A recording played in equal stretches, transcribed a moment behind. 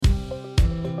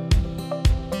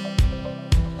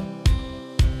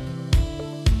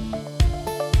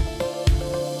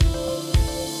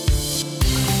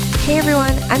Hey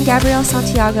everyone, I'm Gabrielle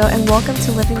Santiago and welcome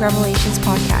to Living Revelations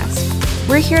podcast.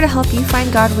 We're here to help you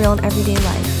find God real in everyday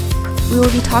life. We will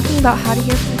be talking about how to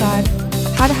hear from God,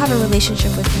 how to have a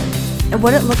relationship with Him, and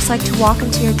what it looks like to walk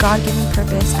into your God-given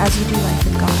purpose as you do life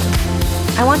with God.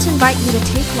 I want to invite you to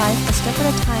take life a step at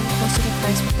a time closer to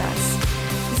Christ with us.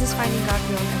 This is finding God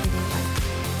real in everyday life.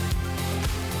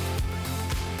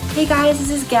 Hey guys,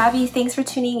 this is Gabby. Thanks for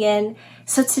tuning in.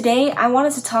 So today I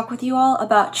wanted to talk with you all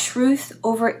about truth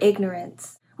over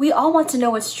ignorance. We all want to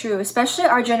know what's true, especially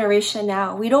our generation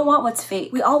now. We don't want what's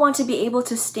fake. We all want to be able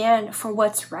to stand for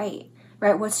what's right,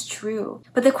 what's true.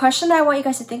 But the question that I want you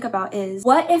guys to think about is,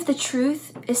 what if the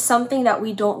truth is something that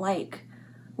we don't like?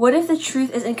 What if the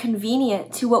truth is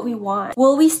inconvenient to what we want?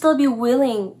 Will we still be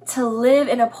willing to live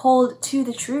and uphold to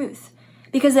the truth?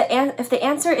 Because if the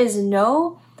answer is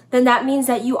no, then that means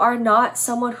that you are not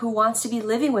someone who wants to be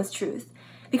living with truth.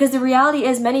 Because the reality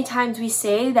is, many times we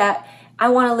say that I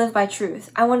want to live by truth.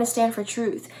 I want to stand for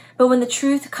truth. But when the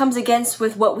truth comes against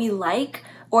with what we like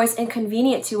or is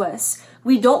inconvenient to us,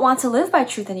 we don't want to live by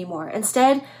truth anymore.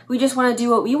 Instead, we just want to do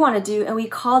what we want to do and we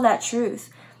call that truth.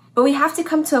 But we have to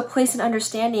come to a place in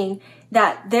understanding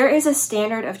that there is a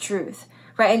standard of truth,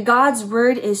 right? And God's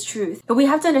word is truth. But we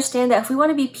have to understand that if we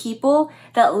want to be people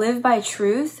that live by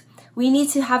truth, we need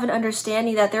to have an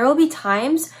understanding that there will be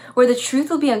times where the truth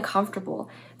will be uncomfortable.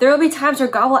 There will be times where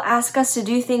God will ask us to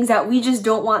do things that we just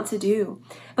don't want to do.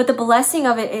 But the blessing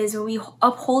of it is when we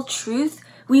uphold truth,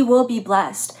 we will be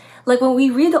blessed. Like when we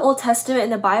read the Old Testament in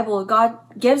the Bible, God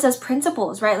gives us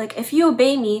principles, right? Like if you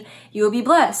obey me, you will be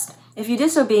blessed. If you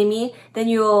disobey me, then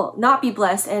you will not be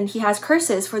blessed. And He has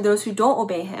curses for those who don't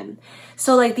obey Him.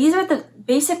 So like these are the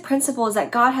basic principles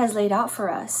that God has laid out for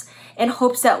us in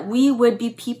hopes that we would be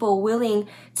people willing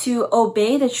to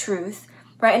obey the truth,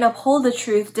 right? And uphold the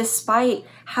truth despite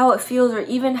how it feels or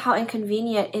even how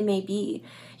inconvenient it may be.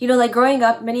 You know, like growing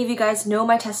up, many of you guys know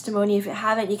my testimony. If you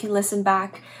haven't, you can listen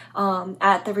back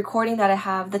at the recording that I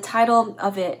have. The title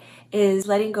of it is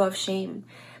Letting Go of Shame.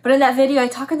 But in that video, I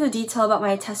talk into detail about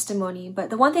my testimony.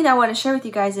 But the one thing that I want to share with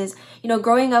you guys is, you know,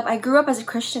 growing up, I grew up as a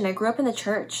Christian. I grew up in the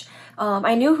church.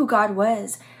 I knew who God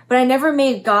was, but I never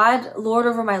made God Lord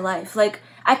over my life. Like,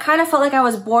 I kind of felt like I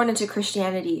was born into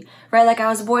Christianity, right? Like I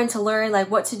was born to learn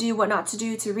like what to do, what not to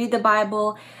do, to read the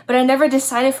Bible. But I never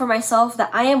decided for myself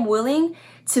that I am willing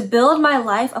to build my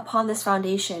life upon this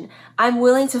foundation. I'm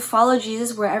willing to follow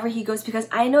Jesus wherever He goes because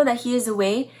I know that He is the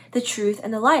way, the truth,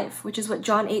 and the life, which is what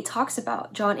John 8 talks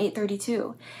about, John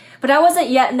 8:32. But I wasn't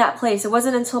yet in that place. It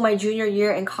wasn't until my junior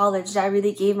year in college that I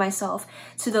really gave myself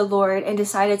to the Lord and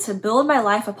decided to build my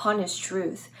life upon His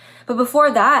truth. But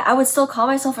before that, I would still call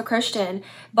myself a Christian,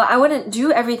 but I wouldn't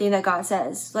do everything that God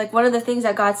says. Like one of the things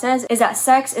that God says is that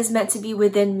sex is meant to be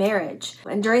within marriage.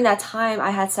 And during that time,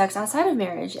 I had sex outside of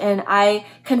marriage and I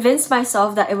convinced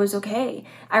myself that it was okay.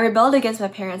 I rebelled against my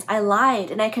parents. I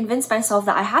lied and I convinced myself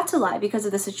that I had to lie because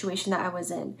of the situation that I was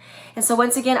in. And so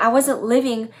once again, I wasn't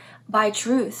living by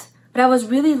truth, but I was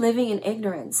really living in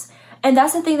ignorance. And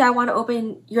that's the thing that I want to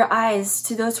open your eyes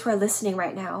to those who are listening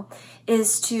right now,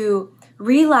 is to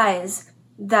realize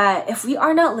that if we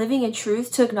are not living in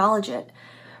truth, to acknowledge it.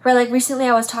 Right? Like recently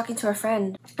I was talking to a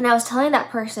friend and I was telling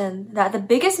that person that the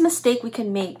biggest mistake we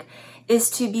can make is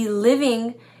to be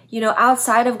living,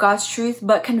 outside of God's truth,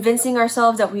 but convincing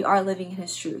ourselves that we are living in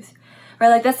His truth. Right?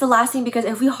 Like that's the last thing, because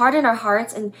if we harden our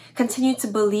hearts and continue to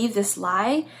believe this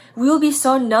lie, we will be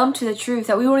so numb to the truth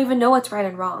that we won't even know what's right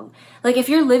and wrong. Like if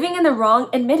you're living in the wrong,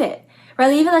 admit it.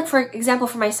 Right? Even like, for example,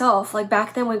 for myself, like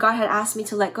back then when God had asked me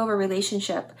to let go of a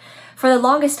relationship, for the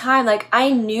longest time, like I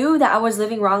knew that I was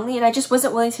living wrongly and I just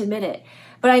wasn't willing to admit it.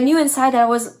 But I knew inside that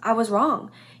I was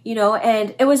wrong,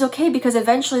 and it was okay because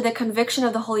eventually the conviction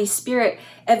of the Holy Spirit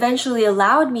eventually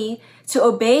allowed me to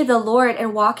obey the Lord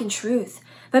and walk in truth.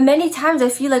 But many times I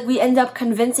feel like we end up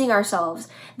convincing ourselves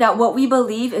that what we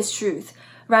believe is truth.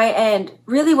 Right? And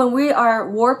really when we are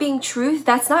warping truth,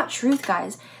 that's not truth,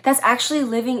 guys. That's actually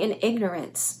living in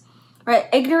ignorance, right?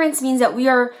 Ignorance means that we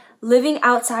are living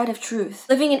outside of truth.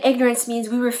 Living in ignorance means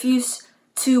we refuse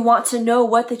to want to know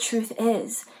what the truth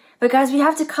is. But guys, we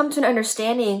have to come to an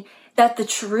understanding that the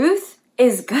truth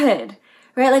is good,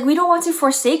 right? Like we don't want to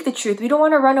forsake the truth. We don't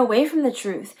want to run away from the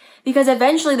truth because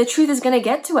eventually the truth is going to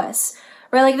get to us.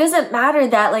 Right? Like it doesn't matter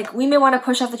that like we may want to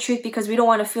push off the truth because we don't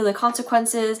want to feel the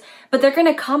consequences, but they're going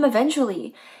to come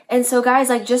eventually. And so guys,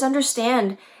 like just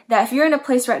understand that if you're in a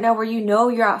place right now where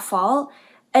you're at fault,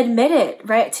 admit it,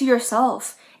 right, to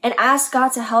yourself and ask God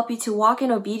to help you to walk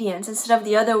in obedience instead of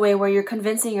the other way where you're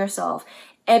convincing yourself.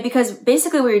 And because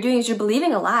basically what you're doing is you're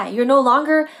believing a lie. You're no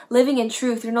longer living in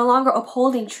truth. You're no longer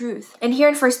upholding truth. And here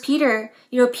in 1 Peter,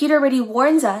 Peter already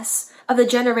warns us of the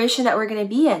generation that we're going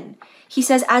to be in. He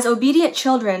says, as obedient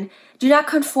children, do not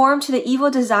conform to the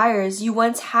evil desires you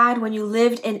once had when you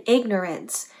lived in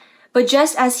ignorance. But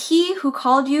just as he who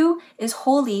called you is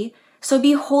holy, so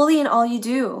be holy in all you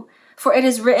do. For it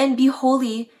is written, be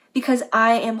holy because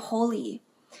I am holy.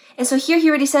 And so here he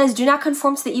already says, do not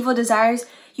conform to the evil desires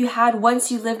you had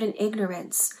once you lived in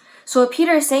ignorance. So what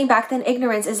Peter is saying back then,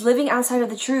 ignorance is living outside of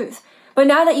the truth. But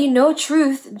now that you know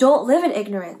truth, don't live in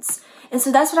ignorance. And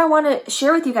so that's what I want to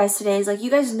share with you guys today is like, you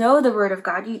guys know the word of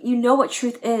God. You know what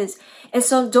truth is. And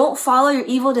so don't follow your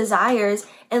evil desires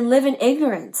and live in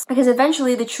ignorance, because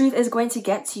eventually the truth is going to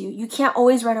get to you. You can't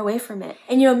always run away from it.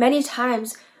 And many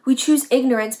times we choose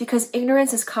ignorance because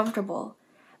ignorance is comfortable.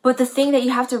 But the thing that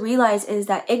you have to realize is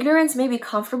that ignorance may be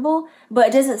comfortable, but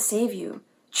it doesn't save you.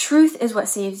 Truth is what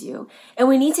saves you. And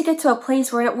we need to get to a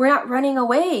place where we're not running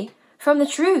away from the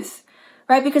truth,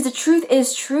 right? Because the truth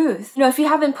is truth. If you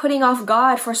have been putting off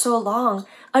God for so long,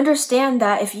 understand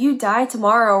that if you die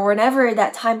tomorrow or whenever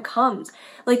that time comes,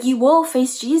 you will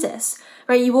face Jesus,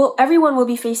 right? Everyone will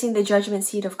be facing the judgment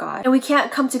seat of God. And we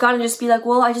can't come to God and just be like,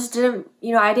 well, I just didn't,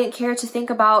 I didn't care to think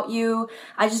about you.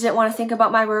 I just didn't want to think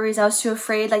about my worries. I was too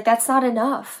afraid. That's not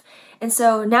enough. And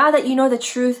so now that you know the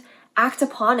truth, act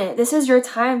upon it. This is your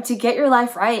time to get your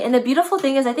life right. And the beautiful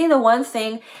thing is, I think the one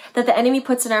thing that the enemy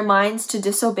puts in our minds to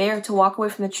disobey or to walk away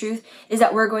from the truth is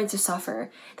that we're going to suffer,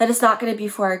 that it's not going to be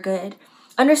for our good.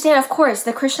 Understand, of course,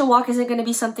 the Christian walk isn't going to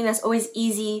be something that's always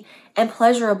easy and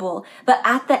pleasurable, but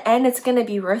at the end, it's going to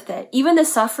be worth it. Even the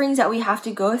sufferings that we have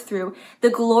to go through, the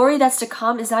glory that's to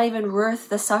come is not even worth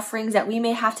the sufferings that we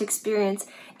may have to experience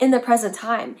in the present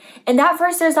time. And that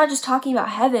verse there is not just talking about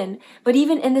heaven, but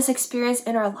even in this experience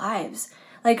in our lives.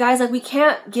 Guys, we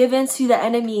can't give in to the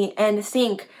enemy and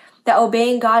think that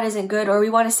obeying God isn't good or we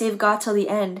want to save God till the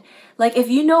end. If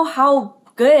you know how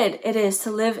good it is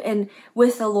to live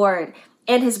with the Lord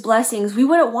and his blessings, we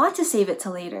wouldn't want to save it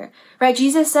till later, right?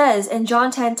 Jesus says in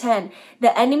John 10:10,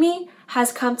 the enemy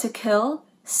has come to kill,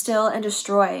 steal, and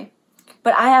destroy,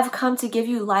 but I have come to give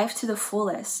you life to the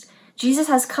fullest. Jesus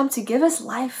has come to give us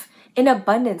life in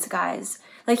abundance, guys.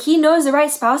 He knows the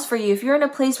right spouse for you. If you're in a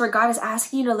place where God is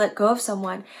asking you to let go of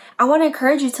someone, I want to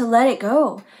encourage you to let it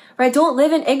go, right? Don't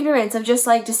live in ignorance of just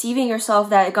deceiving yourself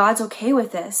that God's okay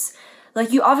with this.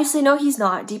 You obviously know he's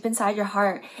not deep inside your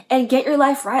heart, and get your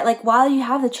life right, while you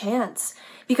have the chance,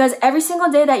 because every single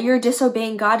day that you're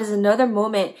disobeying God is another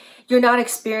moment you're not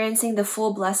experiencing the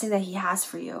full blessing that he has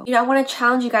for you. I want to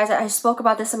challenge you guys. I spoke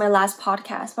about this in my last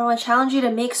podcast, but I want to challenge you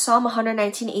to make Psalm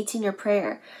 119:18 your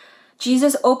prayer.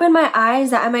 Jesus, open my eyes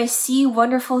that I might see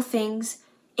wonderful things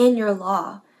in your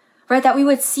law, right? That we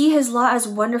would see his law as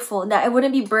wonderful and that it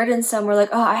wouldn't be burdensome or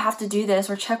I have to do this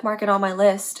or check mark it on my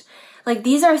list.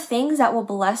 These are things that will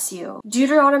bless you.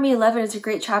 Deuteronomy 11 is a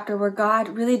great chapter where God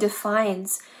really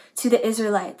defines to the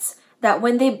Israelites that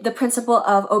when the principle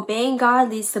of obeying God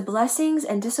leads to blessings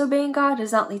and disobeying God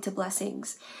does not lead to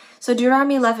blessings. So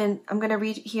Deuteronomy 11, I'm going to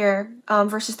read here,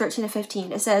 verses 13 to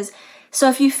 15. It says, so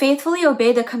if you faithfully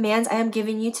obey the commands I am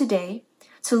giving you today,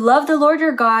 to love the Lord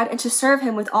your God and to serve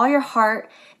him with all your heart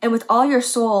and with all your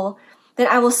soul, then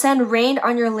I will send rain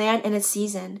on your land in its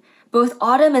season, both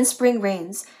autumn and spring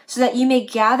rains, so that you may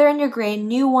gather in your grain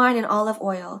new wine and olive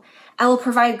oil. I will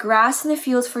provide grass in the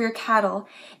fields for your cattle,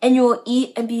 and you will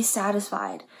eat and be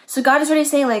satisfied. So God is already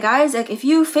saying, guys, if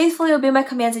you faithfully obey my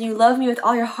commands and you love me with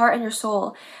all your heart and your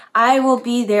soul, I will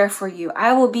be there for you.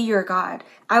 I will be your God.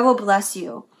 I will bless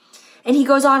you. And he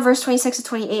goes on, verse 26 to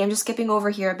 28. I'm just skipping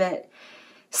over here a bit.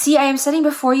 See, I am setting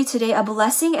before you today a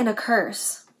blessing and a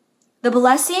curse. The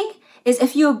blessing is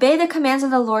if you obey the commands of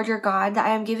the Lord your God that I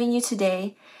am giving you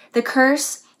today. The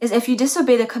curse is if you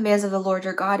disobey the commands of the Lord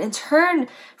your God and turn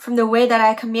from the way that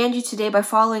I command you today by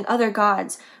following other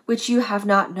gods, which you have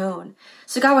not known.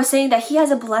 So God was saying that he has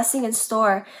a blessing in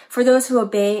store for those who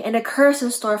obey and a curse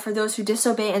in store for those who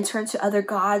disobey and turn to other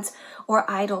gods or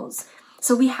idols.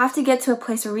 So we have to get to a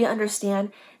place where we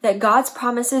understand that God's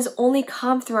promises only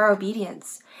come through our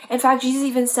obedience. In fact, Jesus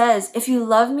even says, if you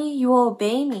love me, you will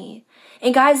obey me.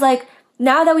 And guys,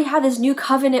 now that we have this new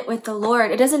covenant with the Lord,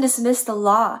 it doesn't dismiss the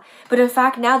law. But in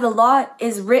fact, now the law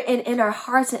is written in our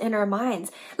hearts and in our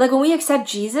minds. When we accept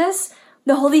Jesus,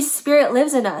 the Holy Spirit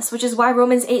lives in us, which is why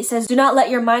Romans 8 says, do not let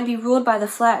your mind be ruled by the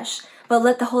flesh, but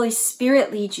let the Holy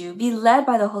Spirit lead you. Be led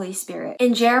by the Holy Spirit.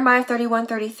 In Jeremiah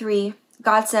 31:33,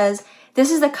 God says,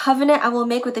 this is the covenant I will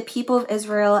make with the people of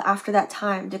Israel after that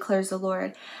time, declares the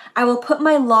Lord. I will put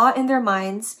my law in their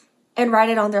minds and write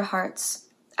it on their hearts.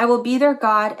 I will be their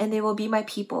God and they will be my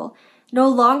people. No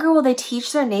longer will they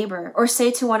teach their neighbor or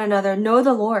say to one another, know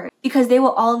the Lord, because they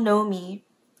will all know me,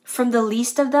 from the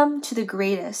least of them to the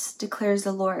greatest, declares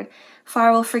the Lord. For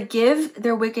I will forgive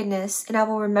their wickedness, and I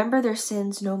will remember their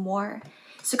sins no more.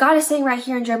 So God is saying right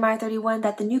here in Jeremiah 31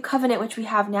 that the new covenant which we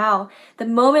have now, the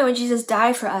moment when Jesus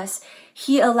died for us,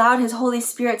 he allowed his Holy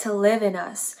Spirit to live in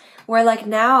us. Where like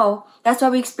now, that's why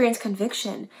we experience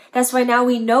conviction. That's why now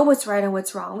we know what's right and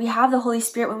what's wrong. We have the Holy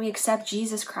Spirit when we accept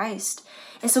Jesus Christ.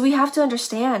 And so we have to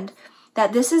understand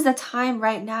that this is the time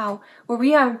right now where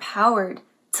we are empowered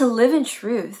to live in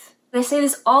truth. And I say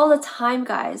this all the time,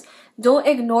 guys. Don't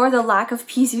ignore the lack of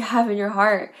peace you have in your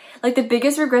heart. Like the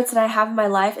biggest regrets that I have in my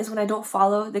life is when I don't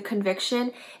follow the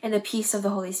conviction and the peace of the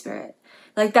Holy Spirit.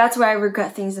 Like that's where I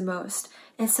regret things the most.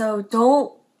 And so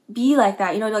don't be like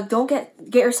that. Like don't get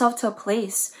yourself to a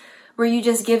place where you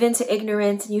just give in to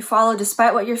ignorance and you follow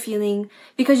despite what you're feeling,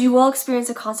 because you will experience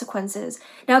the consequences.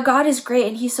 Now, God is great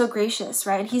and he's so gracious,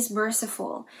 right? And he's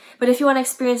merciful. But if you want to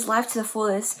experience life to the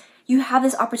fullest, you have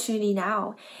this opportunity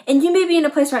now. And you may be in a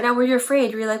place right now where you're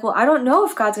afraid. You're like, well, I don't know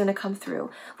if God's going to come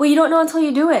through. Well, you don't know until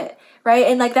you do it, right?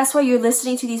 And like, that's why you're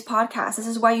listening to these podcasts. This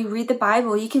is why you read the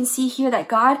Bible. You can see here that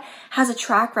God has a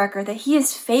track record, that he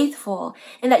is faithful,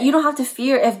 and that you don't have to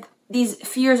fear if these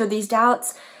fears or these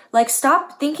doubts. Like,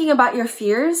 stop thinking about your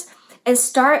fears and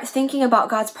start thinking about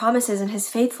God's promises and his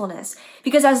faithfulness.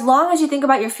 Because as long as you think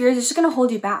about your fears, it's just going to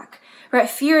hold you back, right?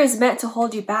 Fear is meant to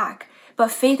hold you back, but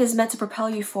faith is meant to propel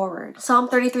you forward. Psalm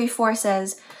 33:4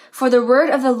 says, "For the word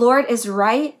of the Lord is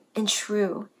right and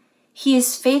true. He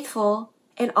is faithful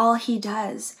in all he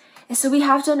does." And so we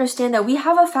have to understand that we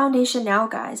have a foundation now,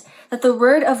 guys, that the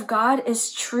word of God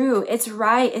is true, it's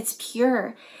right, it's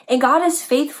pure, and God is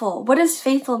faithful. What does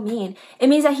faithful mean? It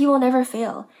means that he will never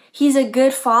fail. He's a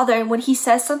good father, and when he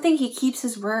says something, he keeps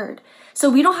his word. So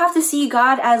we don't have to see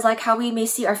God as like how we may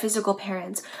see our physical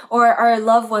parents or our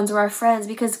loved ones or our friends,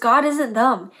 because God isn't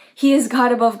them. He is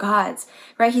God above gods,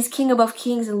 right? He's King above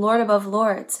kings and Lord above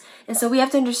lords. And so we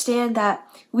have to understand that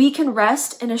we can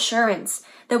rest in assurance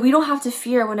that we don't have to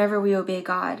fear whenever we obey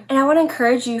God. And I want to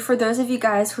encourage you, for those of you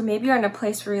guys who maybe are in a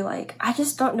place where you're like, I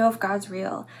just don't know if God's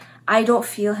real. I don't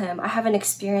feel him. I haven't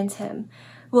experienced him.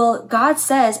 Well, God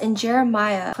says in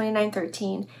Jeremiah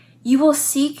 29:13, "You will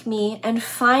seek me and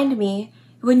find me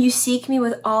when you seek me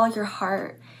with all your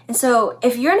heart." And so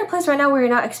if you're in a place right now where you're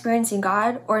not experiencing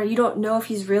God, or you don't know if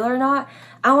he's real or not,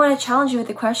 I want to challenge you with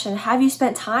the question, have you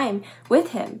spent time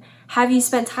with him? Have you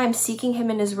spent time seeking him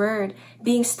in his word,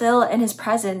 being still in his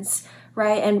presence,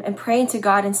 right? And praying to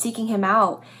God and seeking him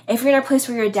out. If you're in a place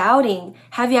where you're doubting,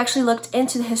 have you actually looked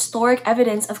into the historic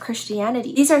evidence of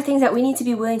Christianity? These are things that we need to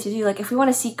be willing to do. Like if we want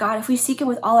to seek God, if we seek him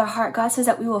with all our heart, God says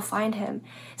that we will find him.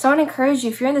 So I want to encourage you,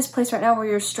 if you're in this place right now where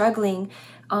you're struggling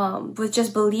with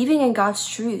just believing in God's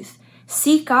truth,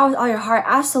 seek God with all your heart.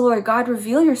 Ask the Lord, God,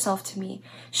 reveal yourself to me.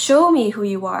 Show me who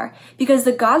you are. Because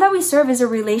the God that we serve is a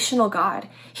relational God.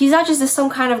 He's not just some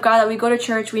kind of God that we go to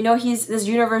church. We know he's this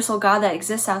universal God that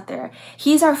exists out there.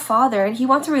 He's our Father, and he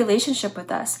wants a relationship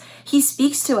with us. He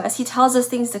speaks to us. He tells us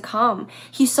things to come.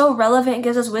 He's so relevant and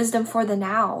gives us wisdom for the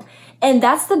now. And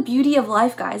that's the beauty of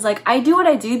life, guys. Like, I do what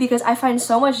I do because I find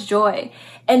so much joy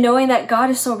in knowing that God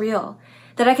is so real,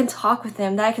 that I can talk with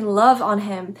him, that I can love on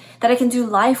him, that I can do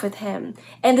life with him.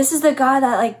 And this is the God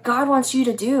that like God wants you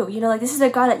to do. This is the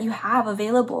God that you have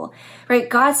available, right?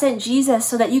 God sent Jesus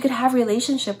so that you could have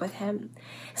relationship with him.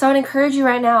 So I would encourage you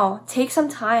right now, take some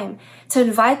time to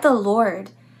invite the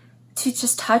Lord to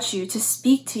just touch you, to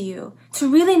speak to you, to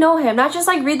really know him, not just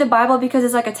like read the Bible because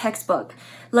it's like a textbook.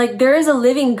 Like there is a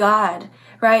living God,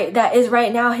 right? That is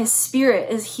right now, his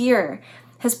spirit is here.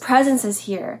 His presence is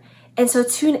here. And so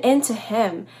tune into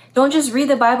him. Don't just read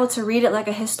the Bible to read it like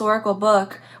a historical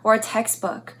book or a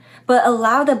textbook, but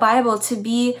allow the Bible to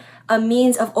be a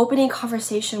means of opening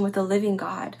conversation with the living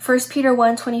God. 1 Peter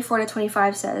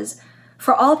 1:24-25 says,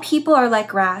 "For all people are like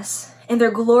grass, and their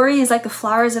glory is like the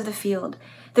flowers of the field.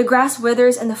 The grass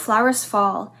withers and the flowers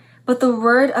fall, but the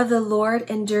word of the Lord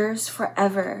endures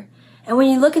forever." And when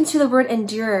you look into the word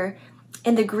endure,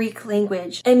 in the Greek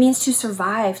language, it means to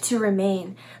survive, to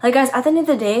remain. Like guys, at the end of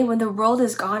the day, when the world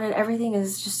is gone and everything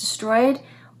is just destroyed,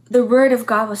 the word of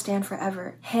God will stand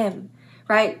forever. Him,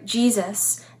 right?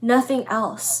 Jesus, nothing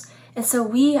else. And so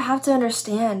we have to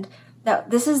understand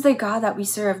that this is the God that we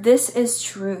serve. This is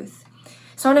truth.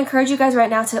 So I want to encourage you guys right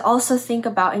now to also think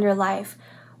about in your life,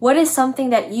 what is something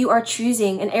that you are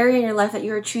choosing, an area in your life that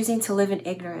you are choosing to live in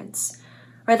ignorance?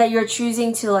 Right, that you're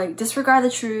choosing to like disregard the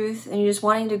truth and you're just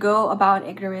wanting to go about in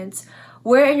ignorance.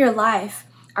 Where in your life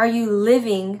are you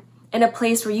living in a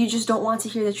place where you just don't want to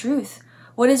hear the truth?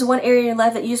 What is one area in your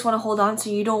life that you just want to hold on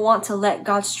to? You don't want to let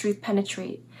God's truth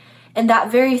penetrate. And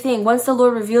that very thing, once the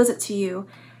Lord reveals it to you,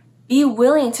 be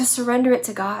willing to surrender it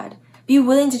to God. be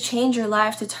willing to change your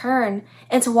life, to turn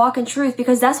and to walk in truth,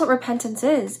 because that's what repentance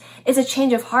is. It's a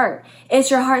change of heart. It's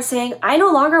your heart saying, I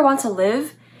no longer want to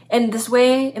live in this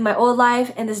way, in my old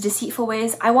life, in this deceitful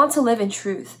ways. I want to live in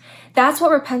truth. That's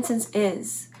what repentance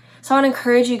is. So I want to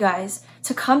encourage you guys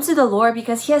to come to the Lord,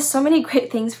 because He has so many great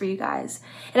things for you guys.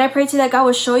 And I pray to that God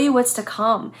will show you what's to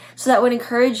come, so that would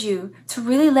encourage you to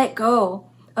really let go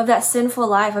of that sinful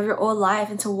life, of your old life,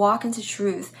 and to walk into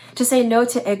truth, to say no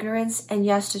to ignorance and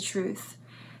yes to truth.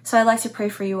 So I'd like to pray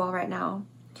for you all right now.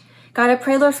 God, I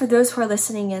pray, Lord, for those who are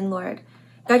listening in, Lord.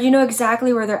 God, you know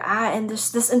exactly where they're at, and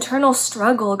this internal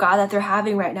struggle, God, that they're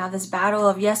having right now, this battle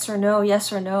of yes or no,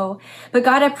 yes or no. But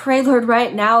God, I pray, Lord,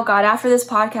 right now, God, after this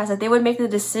podcast, that they would make the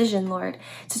decision, Lord,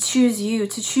 to choose you,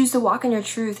 to choose to walk in your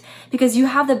truth, because you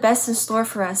have the best in store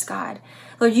for us, God.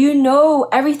 Lord, you know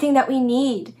everything that we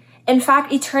need. In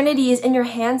fact, eternity is in your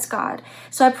hands, God.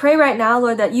 So I pray right now,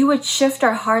 Lord, that you would shift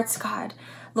our hearts, God.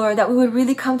 Lord, that we would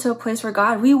really come to a place where,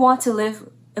 God, we want to live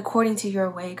according to your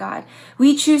way, God.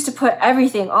 We choose to put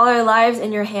everything, all our lives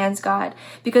in your hands, God,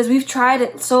 because we've tried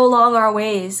it so long our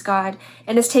ways, God,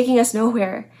 and it's taking us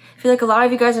nowhere. I feel like a lot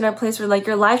of you guys are in a place where like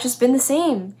your life's just been the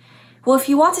same. Well, if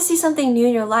you want to see something new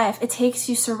in your life, it takes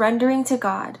you surrendering to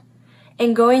God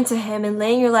and going to Him and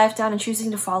laying your life down and choosing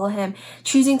to follow Him,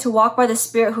 choosing to walk by the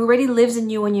Spirit who already lives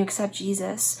in you when you accept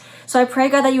Jesus. So I pray,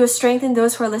 God, that you would strengthen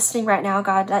those who are listening right now,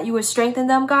 God, that you would strengthen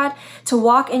them, God, to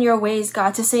walk in your ways,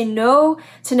 God, to say no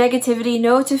to negativity,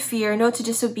 no to fear, no to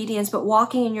disobedience, but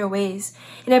walking in your ways.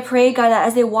 And I pray, God, that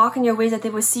as they walk in your ways, that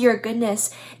they would see your goodness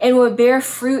and would bear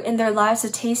fruit in their lives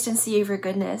to taste and see of your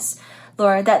goodness.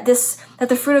 Lord, that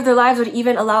the fruit of their lives would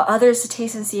even allow others to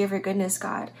taste and see of your goodness,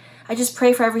 God. I just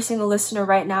pray for every single listener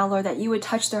right now, Lord, that you would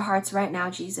touch their hearts right now,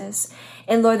 Jesus.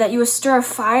 And Lord, that you would stir a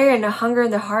fire and a hunger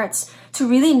in their hearts to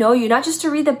really know you, not just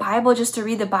to read the Bible, just to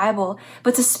read the Bible,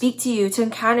 but to speak to you, to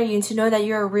encounter you, and to know that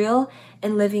you're a real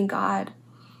and living God.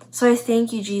 So I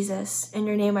thank you, Jesus. In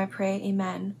your name I pray,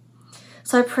 amen.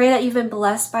 So I pray that you've been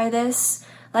blessed by this.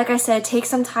 Like I said, take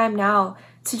some time now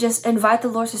to just invite the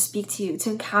Lord to speak to you, to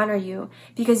encounter you,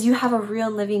 because you have a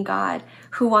real living God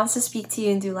who wants to speak to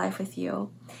you and do life with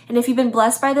you. And if you've been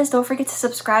blessed by this, don't forget to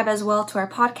subscribe as well to our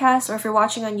podcast, or if you're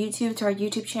watching on YouTube, to our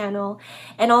YouTube channel.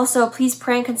 And also, please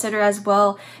pray and consider as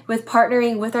well with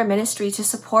partnering with our ministry to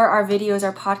support our videos,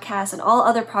 our podcasts, and all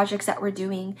other projects that we're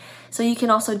doing. So you can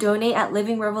also donate at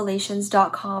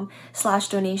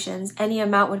livingrevelations.com/donations. Any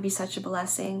amount would be such a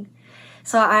blessing.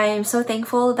 So I am so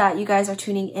thankful that you guys are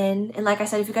tuning in. And like I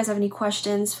said, if you guys have any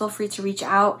questions, feel free to reach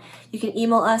out. You can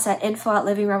email us at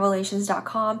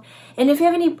info@livingrevelations.com. And if you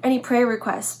have any prayer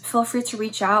requests, feel free to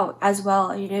reach out as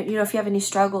well. You know, if you have any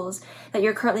struggles that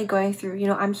you're currently going through,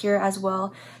 I'm here as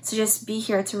well. So just be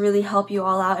here to really help you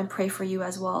all out and pray for you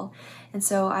as well. And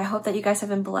so I hope that you guys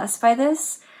have been blessed by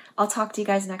this. I'll talk to you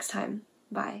guys next time.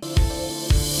 Bye.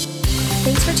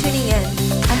 Thanks for tuning in.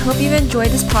 I hope you've enjoyed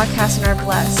this podcast and are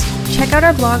blessed. Check out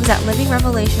our blogs at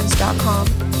livingrevelations.com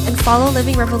and follow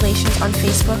Living Revelations on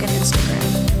Facebook and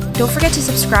Instagram. Don't forget to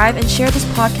subscribe and share this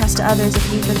podcast to others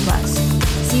if you've been blessed.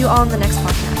 See you all in the next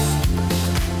podcast.